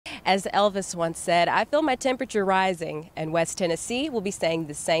As Elvis once said, I feel my temperature rising, and West Tennessee will be saying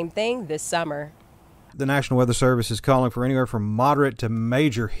the same thing this summer. The National Weather Service is calling for anywhere from moderate to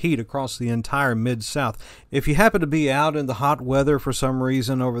major heat across the entire Mid-South. If you happen to be out in the hot weather for some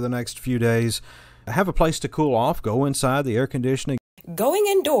reason over the next few days, have a place to cool off, go inside the air conditioning. Going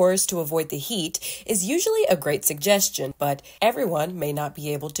indoors to avoid the heat is usually a great suggestion, but everyone may not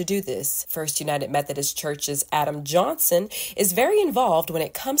be able to do this. First United Methodist Church's Adam Johnson is very involved when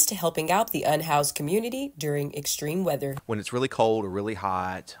it comes to helping out the unhoused community during extreme weather. When it's really cold or really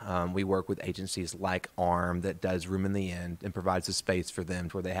hot, we work with agencies like ARM that does Room in the Inn and provides a space for them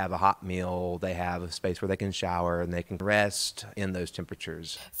where they have a hot meal, they have a space where they can shower, and they can rest in those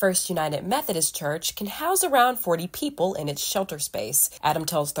temperatures. First United Methodist Church can house around 40 people in its shelter space. Adam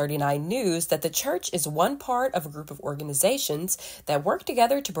tells 39 News that the church is one part of a group of organizations that work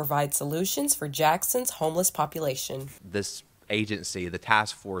together to provide solutions for Jackson's homeless population. This agency, the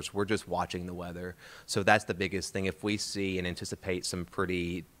task force, we're just watching the weather. So that's the biggest thing. If we see and anticipate some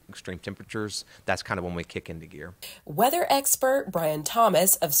pretty extreme temperatures, that's kind of when we kick into gear. Weather expert Brian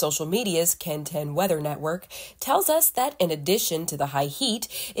Thomas of social media's Ken 10 Weather Network tells us that in addition to the high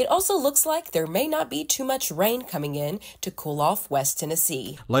heat, it also looks like there may not be too much rain coming in to cool off West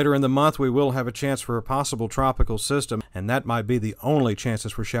Tennessee. Later in the month, we will have a chance for a possible tropical system, and that might be the only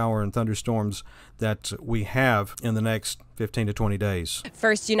chances for shower and thunderstorms that we have in the next 15 to 20 days.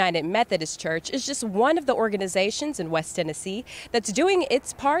 First United Methodist Church is just one of the organizations in West Tennessee that's doing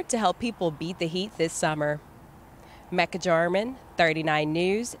its part to help people beat the heat this summer. Mecca Jarman, 39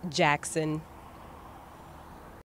 News, Jackson.